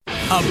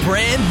A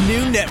brand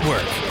new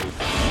network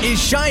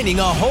is shining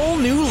a whole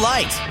new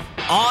light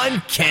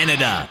on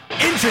Canada.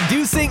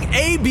 Introducing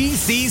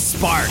ABC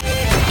Spark.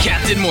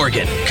 Captain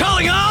Morgan,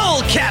 calling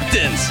all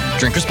captains.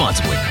 Drink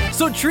responsibly.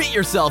 So treat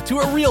yourself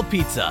to a real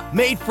pizza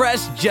made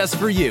fresh just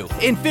for you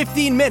in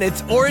 15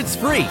 minutes or it's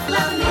free.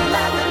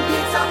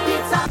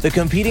 The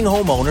competing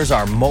homeowners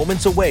are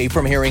moments away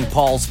from hearing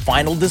Paul's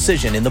final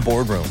decision in the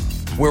boardroom,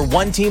 where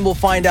one team will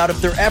find out if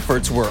their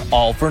efforts were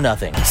all for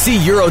nothing. See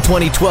Euro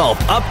 2012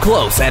 up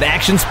close at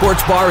Action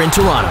Sports Bar in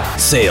Toronto.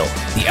 Sail,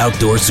 the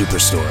outdoor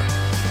superstore.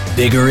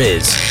 Bigger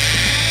is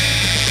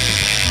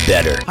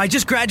better. I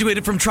just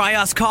graduated from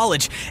Trios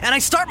College, and I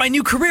start my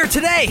new career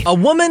today. A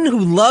woman who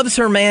loves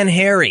her man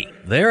Harry.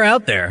 They're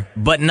out there,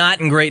 but not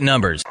in great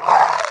numbers.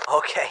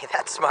 Okay,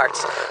 that's smart.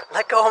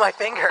 Let go of my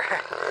finger.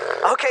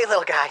 Okay,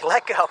 little guy,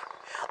 let go.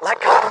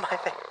 Let go of my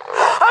finger.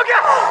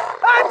 Okay,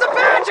 it's a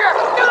badger!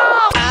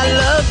 No! I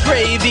love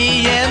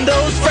gravy and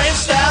those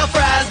French-style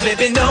fries,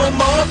 baby, no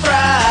more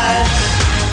fries.